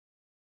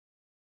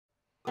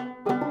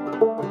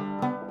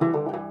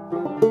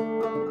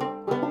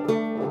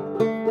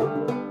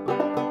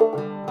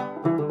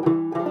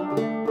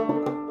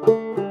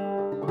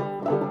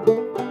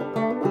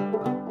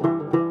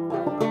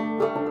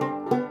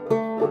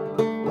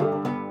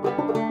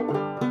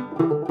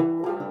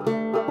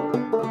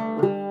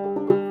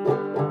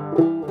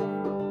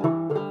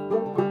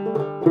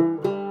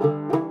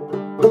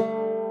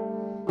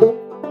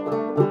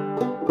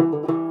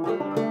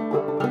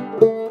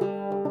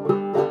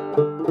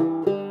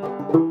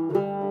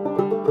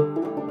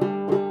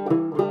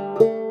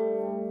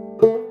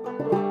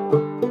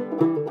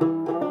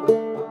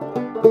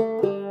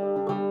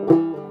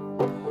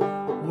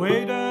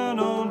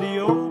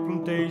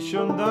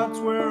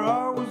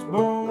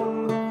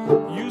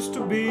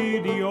be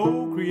the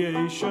old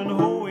creation,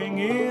 hoeing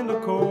in the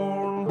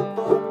corn.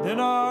 Then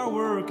I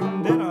work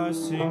and then I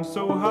sing,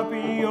 so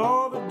happy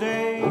all the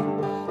day,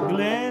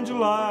 till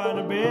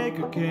Angelina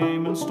Baker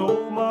came and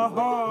stole my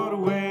heart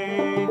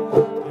away.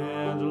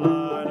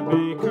 Angelina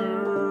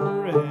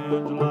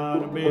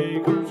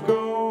Baker's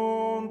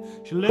gone.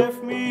 She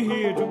left me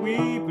here to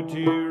weep a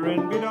tear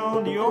and beat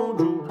on the old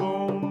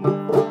jawbone.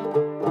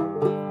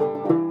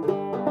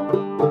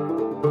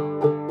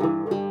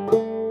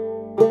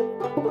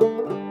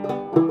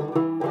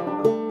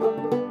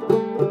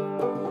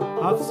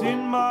 I've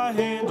seen my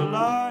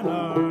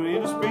Angelina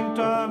in the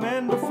springtime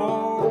and the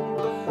fall.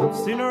 I've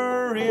seen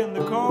her in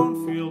the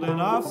cornfield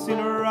and I've seen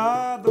her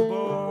at the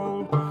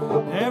ball.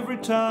 Every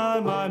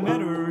time I met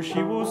her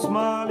she was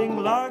smiling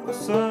like the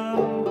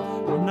sun.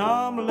 But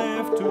now I'm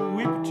left to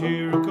weep a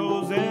tear,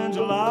 'cause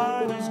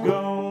Angelina's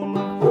gone.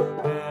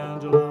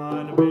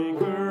 Angelina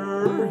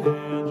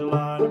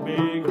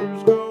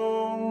Baker's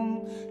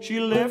gone. She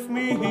left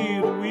me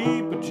here to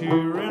weep a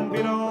tear and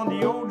beat on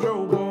the old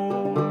jawbone.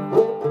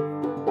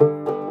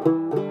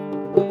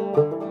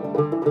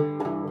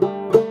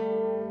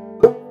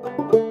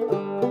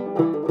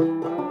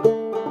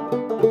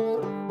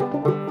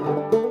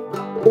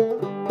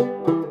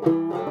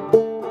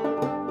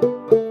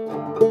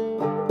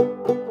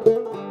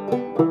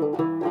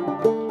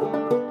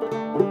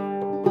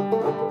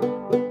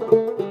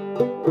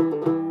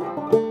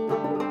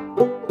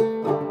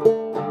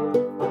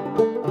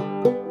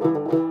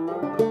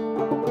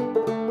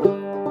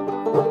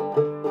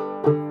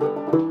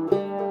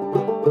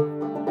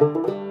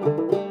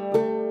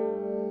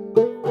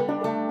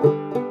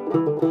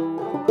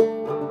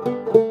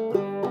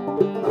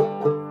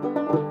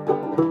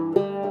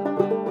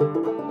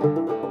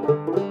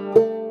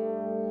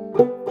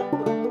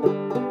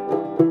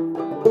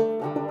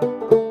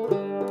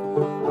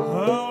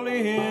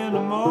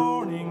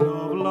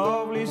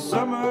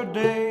 Summer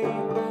day,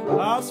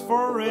 ask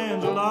for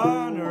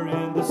Angelina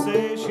and they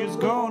say she's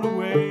gone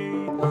away.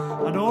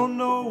 I don't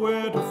know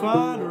where to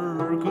find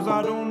her, 'cause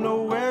I don't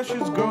know where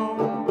she's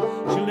gone.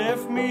 She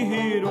left me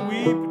here to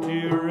weep a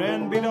tear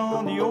and beat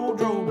on the old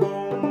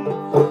jawbone.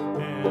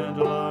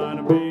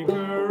 Angelina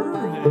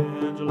Baker's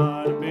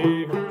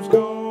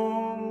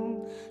gone.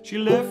 She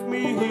left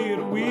me here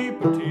to weep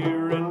a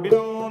tear and beat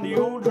on the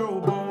old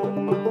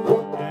jawbone.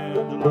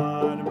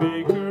 Angelina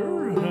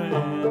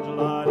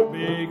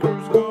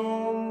Baker's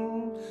gone.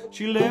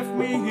 She left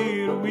me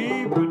here to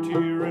weep a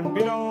tear and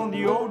beat on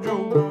the old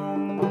jawbone.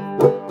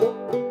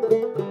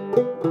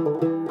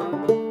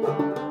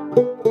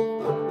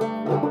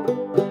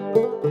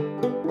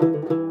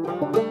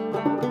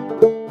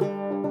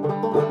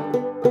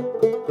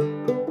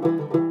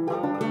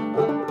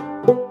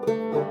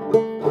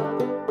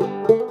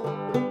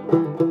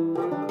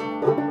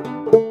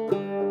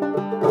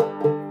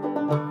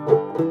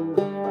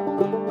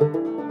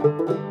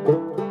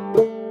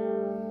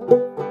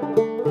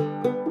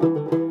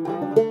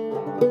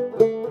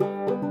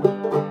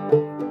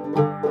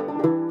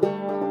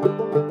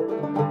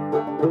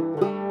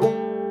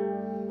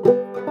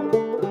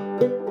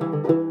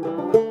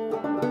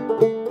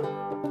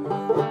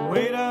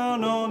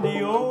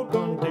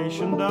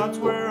 That's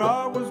where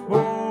I was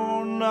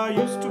born. I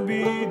used to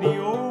be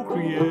the old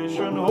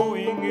creation,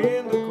 hoeing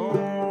in the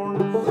corn.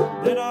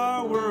 Then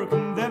I work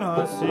and then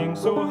I sing,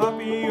 so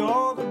happy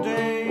all the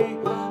day,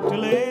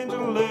 till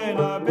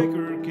Angelina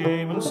Baker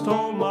came and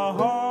stole my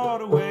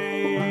heart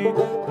away.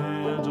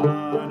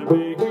 Angelina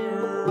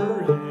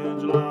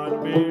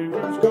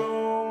Baker's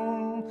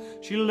gone.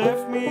 She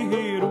left me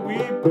here to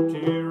weep a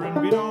tear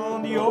and beat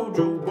on the old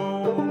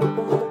jawbone.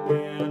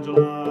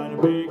 Angelina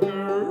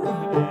Baker's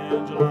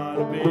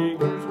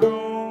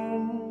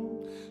gone.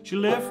 She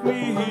left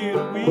me here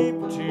to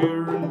weep a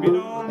tear and beat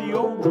on the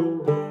old jawbone.